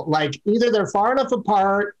political. Like either they're far enough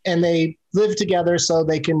apart and they live together so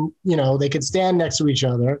they can, they can stand next to each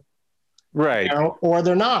other. Right. Or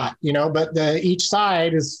they're not, but each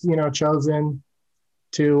side is, chosen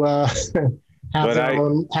to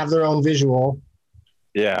have their own visual.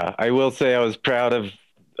 Yeah. I will say I was proud of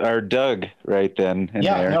our Doug right then.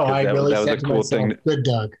 I really said to myself, good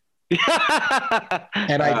Doug.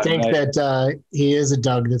 And I think that he is a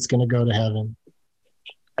Doug that's going to go to heaven.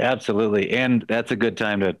 Absolutely. And that's a good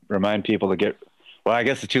time to remind people to I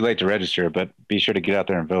guess it's too late to register, but be sure to get out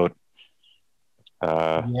there and vote.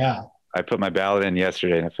 I put my ballot in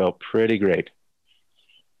yesterday and it felt pretty great.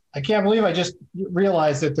 I can't believe I just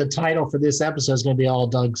realized that the title for this episode is going to be All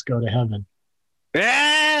Dougs Go to Heaven.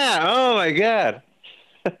 Yeah. Oh my God.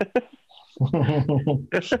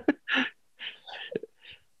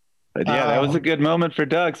 But that was a good moment for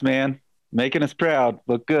Doug's, man. Making us proud.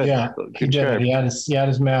 Look good. Yeah, he did. He had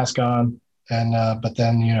his mask on, and but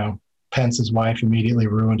then Pence's wife immediately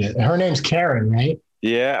ruined it. And her name's Karen, right?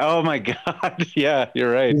 Yeah. Oh my God. Yeah,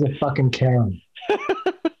 you're right. She's a fucking Karen.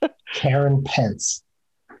 Karen Pence.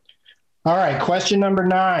 All right, question number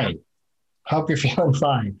 9. Hope you're feeling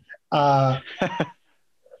fine.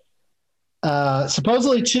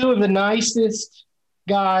 Supposedly 2 of the nicest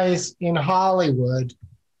guys in Hollywood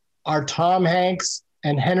are Tom Hanks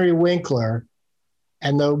and Henry Winkler.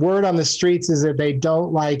 And the word on the streets is that they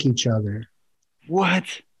don't like each other. What?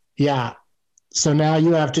 Yeah. So now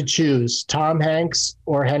you have to choose Tom Hanks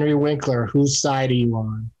or Henry Winkler. Whose side are you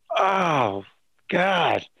on? Oh,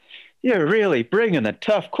 God. You're really bringing the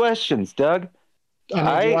tough questions, Doug. Do you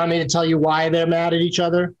want me to tell you why they're mad at each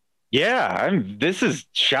other? Yeah, this is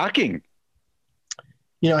shocking.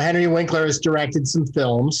 Henry Winkler has directed some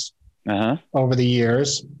films over the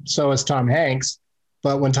years. So has Tom Hanks.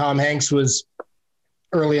 But when Tom Hanks was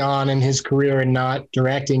early on in his career and not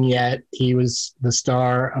directing yet, he was the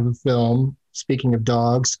star of a film, speaking of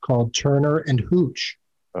dogs, called Turner and Hooch.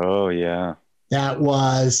 Oh, yeah. That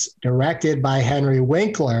was directed by Henry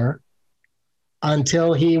Winkler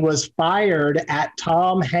until he was fired at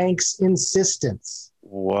Tom Hanks' insistence.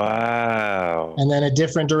 Wow. And then a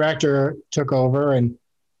different director took over, and,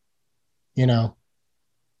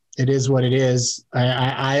 it is what it is.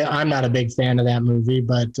 I'm not a big fan of that movie,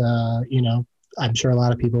 but, I'm sure a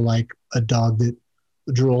lot of people like a dog that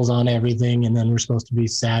drools on everything, and then we're supposed to be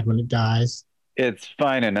sad when it dies. It's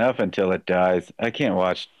fine enough until it dies. I can't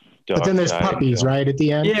watch dogs. But then there's puppies, right, at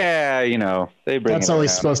the end? Yeah, they bring That's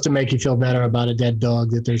always supposed to make you feel better about a dead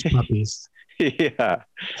dog, that there's puppies. Yeah,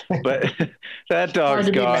 but that dog's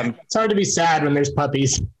gone. It's hard to be sad when there's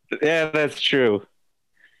puppies. Yeah, that's true.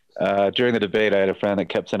 During the debate, I had a friend that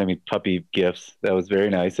kept sending me puppy gifts. That was very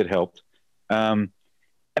nice. It helped.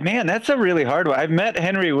 Man, that's a really hard one. I've met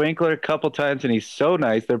Henry Winkler a couple times, and he's so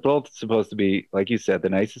nice. They're both supposed to be, like you said, the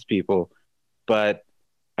nicest people. But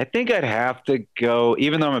I think I'd have to go,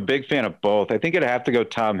 even though I'm a big fan of both, I think I'd have to go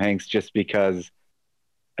Tom Hanks just because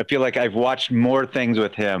I feel like I've watched more things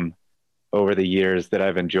with him over the years that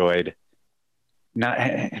I've enjoyed.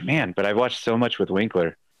 But I've watched so much with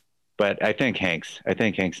Winkler. But I think Hanks. In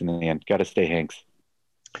the end. Got to stay Hanks.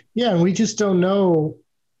 Yeah, and we just don't know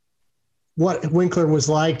what Winkler was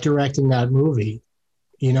like directing that movie.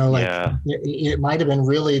 It might have been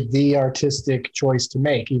really the artistic choice to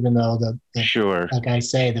make, even though sure, like I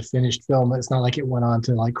say, the finished film, it's not like it went on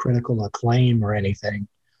to like critical acclaim or anything,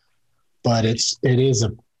 but it is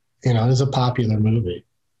a popular movie.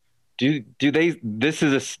 This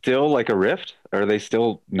is still like a rift? Are they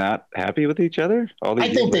still not happy with each other?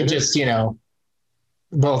 I think they just,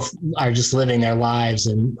 both are just living their lives,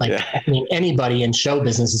 and anybody in show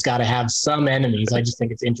business has got to have some enemies. I just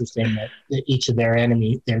think it's interesting that each of their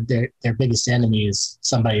biggest enemy is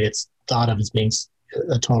somebody that's thought of as being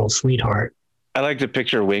a total sweetheart. I like to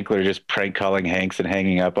picture Winkler just prank calling Hanks and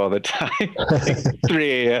hanging up all the time.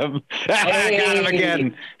 3 a.m. I got him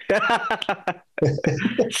again.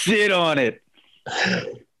 Sit on it.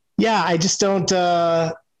 Yeah, I just don't,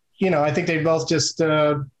 I think they both just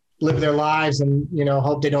live their lives and,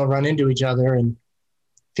 hope they don't run into each other. And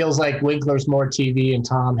feels like Winkler's more TV and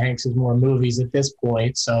Tom Hanks is more movies at this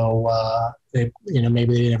point. So,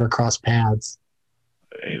 maybe they never cross paths.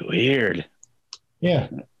 Very weird. Yeah.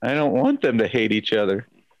 I don't want them to hate each other.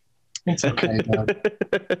 It's okay, Doug.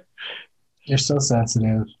 You're so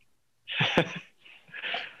sensitive.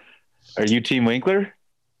 Are you Team Winkler?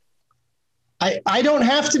 I don't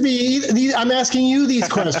have to be. I'm asking you these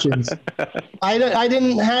questions. I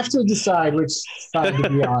didn't have to decide which side to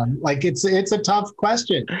be on. Like it's a tough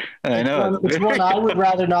question. I know. It's one I would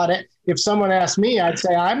rather not. If someone asked me, I'd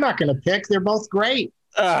say I'm not going to pick. They're both great.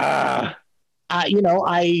 I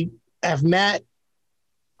have met.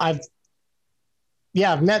 I've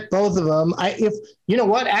met both of them. If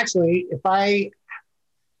I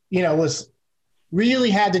was really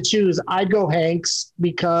had to choose, I'd go Hanks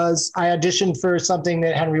because I auditioned for something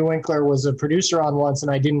that Henry Winkler was a producer on once,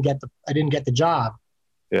 and I didn't get the job.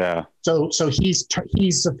 Yeah. So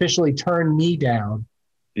he's officially turned me down.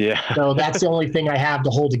 Yeah. So that's the only thing I have to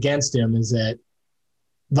hold against him is that.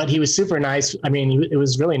 But he was super nice. I mean, it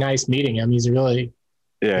was really nice meeting him. He's a really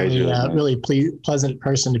pleasant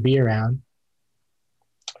person to be around.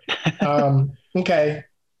 Okay.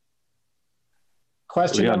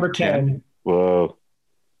 Question number 10. Whoa.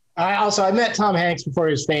 I met Tom Hanks before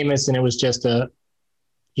he was famous, and it was just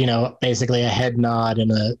basically a head nod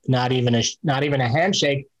and not even a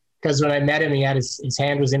handshake, because when I met him, he had his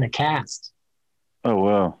hand was in a cast. Oh,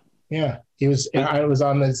 wow. Yeah. I was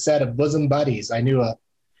on the set of Bosom Buddies. I knew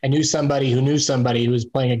somebody who knew somebody who was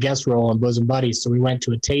playing a guest role on Bosom Buddies. So we went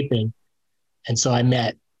to a taping, and so I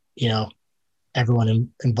met,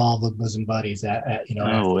 everyone involved with Bosom Buddies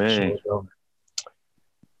No way.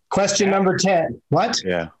 Question number 10. What?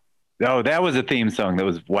 Yeah. Oh, that was a theme song that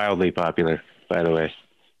was wildly popular, by the way.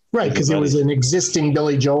 Right, because it was an existing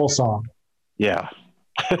Billy Joel song. Yeah.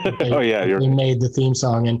 They made the theme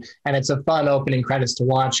song, and it's a fun opening credits to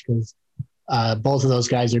watch because both of those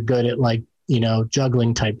guys are good at like, you know,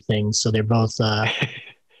 juggling type things. So they're both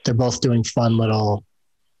doing fun little,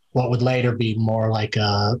 what would later be more like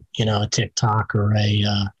a TikTok or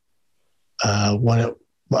a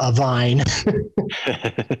Vine.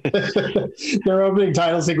 Their opening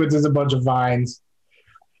title sequence is a bunch of vines.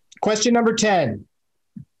 Question number 10.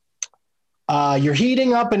 You're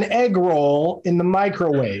heating up an egg roll in the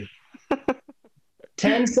microwave.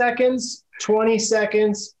 10 seconds, 20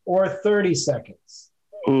 seconds, or 30 seconds?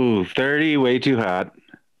 Ooh, 30, way too hot.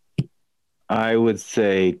 I would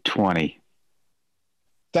say 20.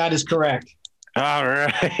 That is correct. All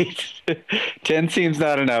right. 10 seems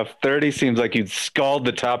not enough. 30 seems like you'd scald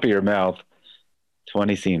the top of your mouth.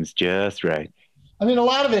 20 seems just right. I mean, a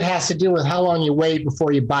lot of it has to do with how long you wait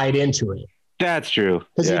before you bite into it. That's true.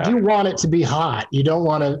 Because you do want it to be hot. You don't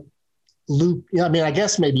want to I mean, I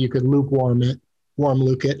guess maybe you could warm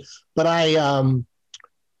luke it. But I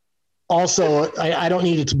don't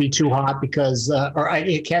need it to be too hot because,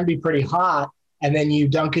 it can be pretty hot. And then you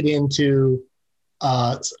dunk it into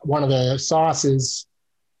one of the sauces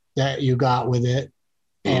that you got with it.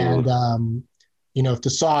 And, if the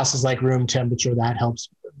sauce is like room temperature, that helps,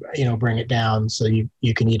 bring it down so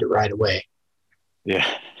you can eat it right away. Yeah.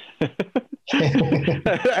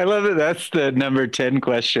 I love it. That's the number 10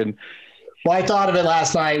 question. Well, I thought of it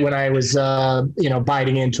last night when I was,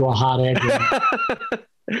 biting into a hot egg.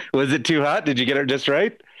 Was it too hot? Did you get it just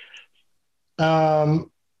right? It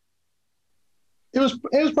was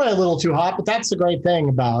probably a little too hot, but that's the great thing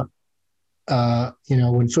about,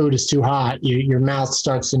 when food is too hot, your mouth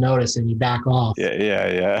starts to notice and you back off.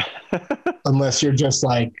 Yeah. Unless you're just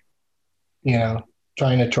like,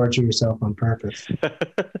 trying to torture yourself on purpose.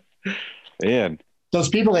 Man. Those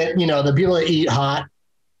people that, the people that eat hot,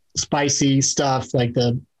 spicy stuff, like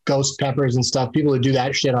the ghost peppers and stuff, people who do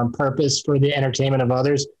that shit on purpose for the entertainment of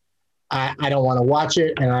others, I don't want to watch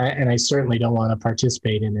it, and I certainly don't want to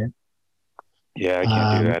participate in it. Yeah, I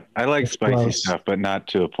can't do that. I like spicy stuff, but not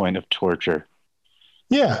to a point of torture.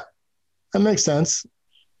 Yeah, that makes sense.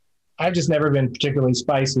 I've just never been particularly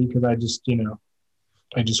spicy because I just,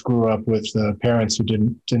 I just grew up with parents who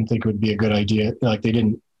didn't think it would be a good idea. Like they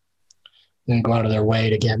didn't go out of their way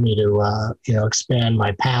to get me to, expand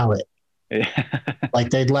my palate. Like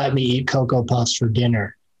they'd let me eat Cocoa Puffs for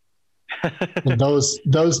dinner. And those,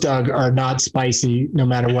 Doug, are not spicy no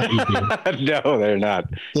matter what you do. No, they're not.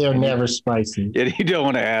 They're never spicy. Yeah, you don't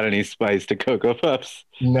want to add any spice to Cocoa Puffs.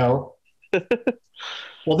 No.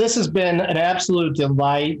 Well, this has been an absolute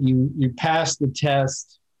delight. You passed the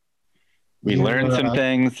test. We learned some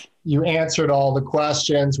things. You answered all the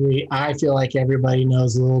questions. I feel like everybody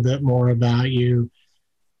knows a little bit more about you.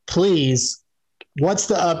 Please, what's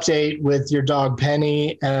the update with your dog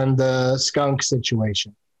Penny and the skunk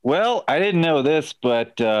situation? Well, I didn't know this,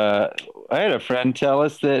 but I had a friend tell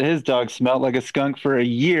us that his dog smelled like a skunk for a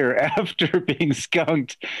year after being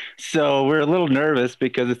skunked. So we're a little nervous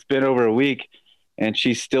because it's been over a week and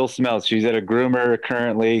she still smells. She's at a groomer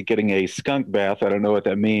currently getting a skunk bath. I don't know what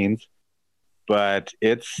that means, but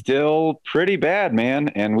it's still pretty bad, man.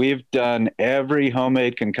 And we've done every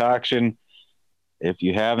homemade concoction. If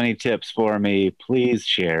you have any tips for me, please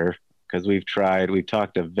share, because we've tried. We've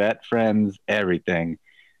talked to vet friends, everything.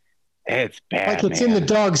 It's bad. Like it's in the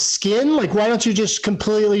dog's skin? Like, why don't you just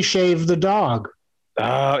completely shave the dog?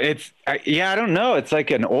 Oh, I don't know. It's like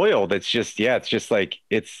an oil that's just, it's just like,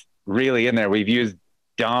 it's really in there. We've used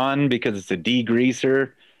Dawn because it's a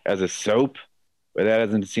degreaser as a soap, but that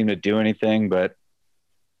doesn't seem to do anything. But,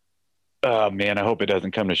 oh man, I hope it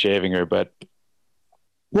doesn't come to shaving her. But,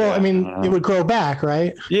 well, I mean, it would grow back,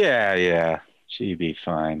 right? Yeah. She'd be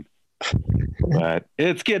fine. But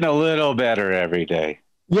it's getting a little better every day.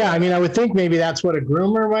 Yeah, I mean, I would think maybe that's what a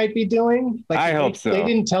groomer might be doing. Like, I hope so. They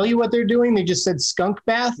didn't tell you what they're doing. They just said skunk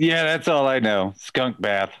bath. Yeah, that's all I know. Skunk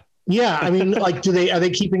bath. Yeah, I mean, like, are they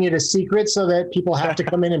keeping it a secret so that people have to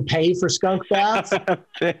come in and pay for skunk baths?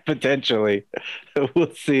 Potentially.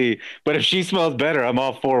 We'll see. But if she smells better, I'm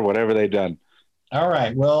all for whatever they've done. All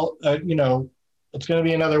right. Well, it's going to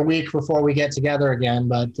be another week before we get together again,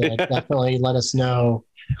 but definitely let us know.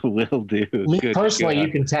 Will do. Personally, you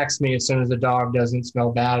can text me as soon as the dog doesn't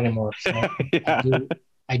smell bad anymore. So yeah.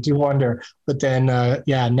 I do wonder. But then,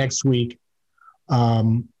 next week,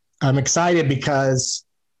 I'm excited because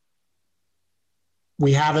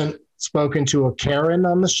we haven't spoken to a Karen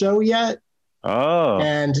on the show yet. Oh,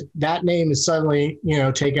 And that name is suddenly,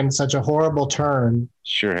 taken such a horrible turn.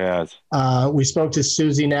 sure has. We spoke to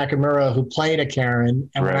Susie Nakamura, who played a Karen.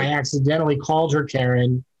 And when Right. I accidentally called her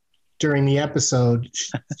Karen during the episode,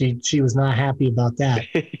 she was not happy about that.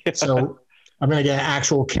 Yeah. So I'm going to get an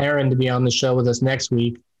actual Karen to be on the show with us next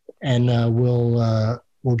week. And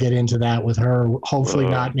we'll get into that with her. Hopefully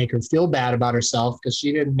not make her feel bad about herself, because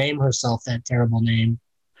she didn't name herself that terrible name.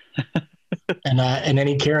 And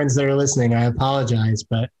any Karens that are listening, I apologize,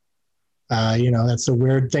 but that's a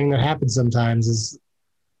weird thing that happens sometimes, is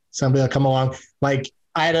somebody will come along. Like,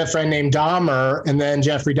 I had a friend named Dahmer, and then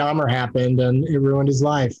Jeffrey Dahmer happened, and it ruined his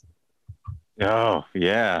life. Oh,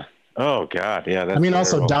 yeah. Oh, God. Yeah. That's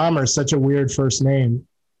Also terrible. Dahmer is such a weird first name.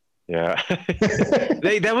 Yeah.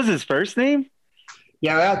 That was his first name?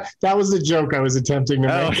 Yeah, that was the joke I was attempting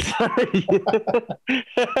to Oh, make. sorry.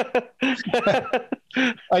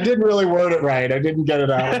 I didn't really word it right. I didn't get it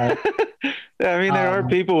out right. I mean, there are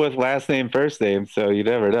people with last name, first name, so you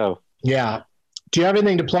never know. Yeah. Do you have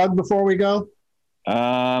anything to plug before we go?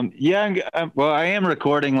 Yeah. I am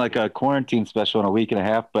recording like a quarantine special in a week and a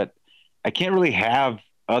half, but I can't really have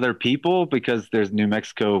other people because there's New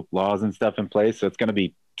Mexico laws and stuff in place, so it's going to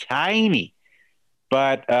be tiny.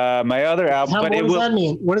 But my other album, What does that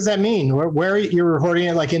mean? What does that mean? Where you're recording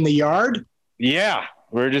it, like in the yard? Yeah,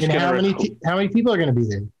 we're just And going to. How many people are going to be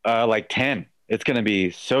there? like 10. It's going to be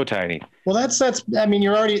so tiny. Well, that's. I mean,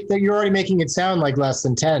 you're already making it sound like less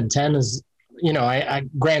than 10. 10 is, I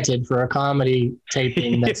granted, for a comedy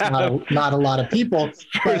taping, that's not a lot of people.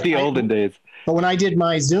 For the olden days. But when I did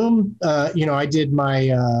my Zoom, I did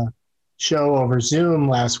my show over Zoom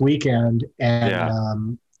last weekend,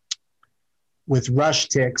 and with Rush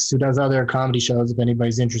Ticks, who does other comedy shows. If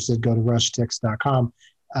anybody's interested, go to rushtix.com.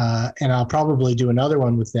 And I'll probably do another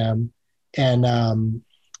one with them. And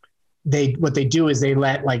what they do is they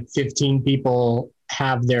let like 15 people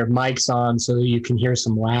have their mics on so that you can hear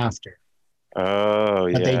some laughter. Oh,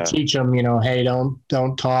 yeah. But they teach them, hey,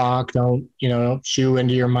 don't talk, don't chew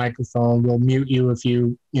into your microphone. We'll mute you if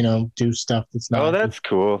you do stuff that's not. Oh, that's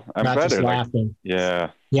cool. I'm not glad just they're laughing.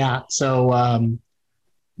 Yeah. Yeah. So I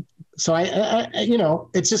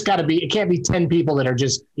it's just got to be. It can't be 10 people that are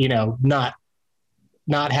just not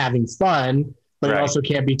having fun, but Right. it also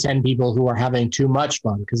can't be 10 people who are having too much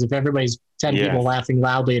fun. Because if everybody's 10 people laughing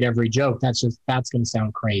loudly at every joke, that's going to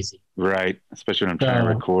sound crazy. Right. Especially when I'm trying to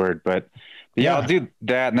record. But yeah, I'll do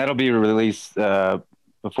that, and that'll be released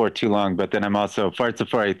before too long. But then I'm also Fart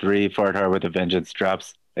Safari 3, Fart Hard with a Vengeance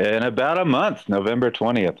drops in about a month, November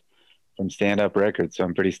 20th, from Stand Up Records. So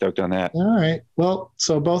I'm pretty stoked on that. All right. Well,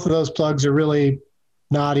 so both of those plugs are really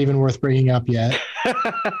not even worth bringing up yet.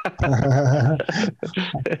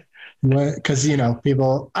 Because,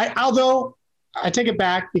 people, although I take it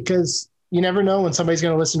back, because you never know when somebody's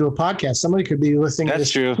going to listen to a podcast. Somebody could be listening to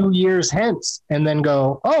this 2 years hence and then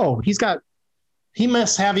go, oh, he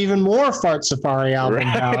must have even more Fart Safari album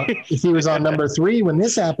out. If he was on number 3 when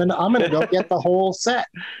this happened, I'm going to go get the whole set.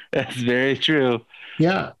 That's very true.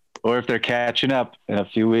 Yeah. Or if they're catching up in a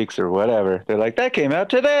few weeks or whatever, they're like, that came out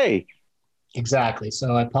today. Exactly.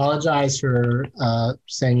 So I apologize for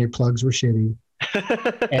saying your plugs were shitty.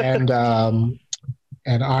 and I'm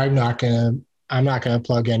not gonna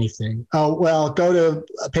plug anything. Oh, well, go to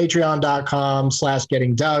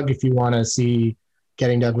patreon.com/Getting Doug if you want to see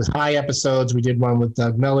Getting Doug with High episodes. We did one with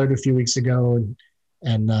Doug Millard a few weeks ago,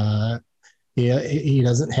 and he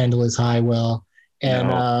doesn't handle his high well.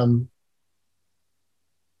 And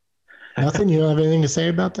nothing. You don't have anything to say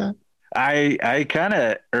about that? I kind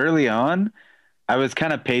of early on, I was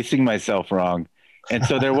kind of pacing myself wrong. And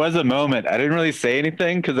so there was a moment I didn't really say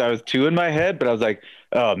anything because I was too in my head, but I was like,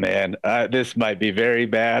 oh man, this might be very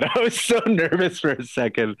bad. I was so nervous for a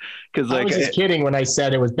second because I was just kidding when I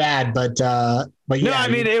said it was bad, but yeah. No, I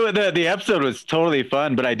mean, the episode was totally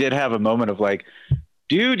fun, but I did have a moment of like,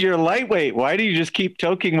 dude, you're lightweight. Why do you just keep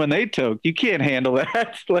toking when they toke? You can't handle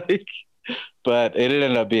that. But it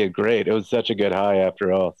ended up being great. It was such a good high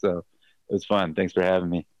after all. So it was fun. Thanks for having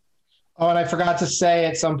me. Oh, and I forgot to say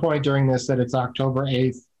at some point during this that it's October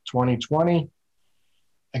 8th, 2020.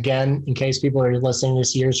 Again, in case people are listening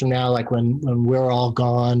this years from now, like when we're all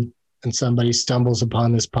gone and somebody stumbles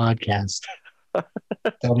upon this podcast,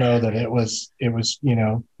 they'll know that it was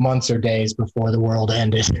months or days before the world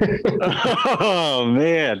ended. Oh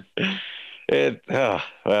man.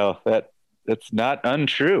 Well, that's not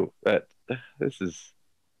untrue. But this is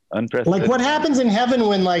unprecedented. Like what happens in heaven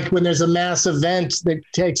when there's a mass event that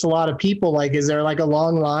takes a lot of people? Like, is there like a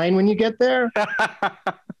long line when you get there?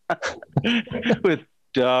 With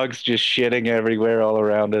dogs just shitting everywhere all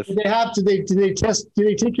around us. Do they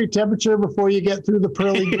take your temperature before you get through the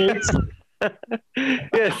pearly gates? Yeah,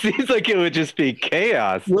 it seems like it would just be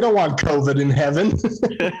chaos. We don't want COVID in heaven.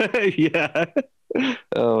 Yeah.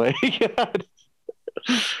 Oh my God.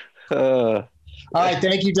 All right.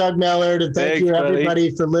 Thank you, Doug Mellard. And thank Thanks, you, buddy.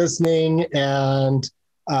 everybody, for listening. And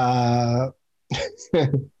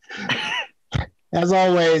as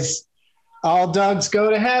always, all dogs go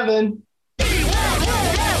to heaven.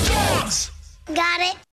 Got it.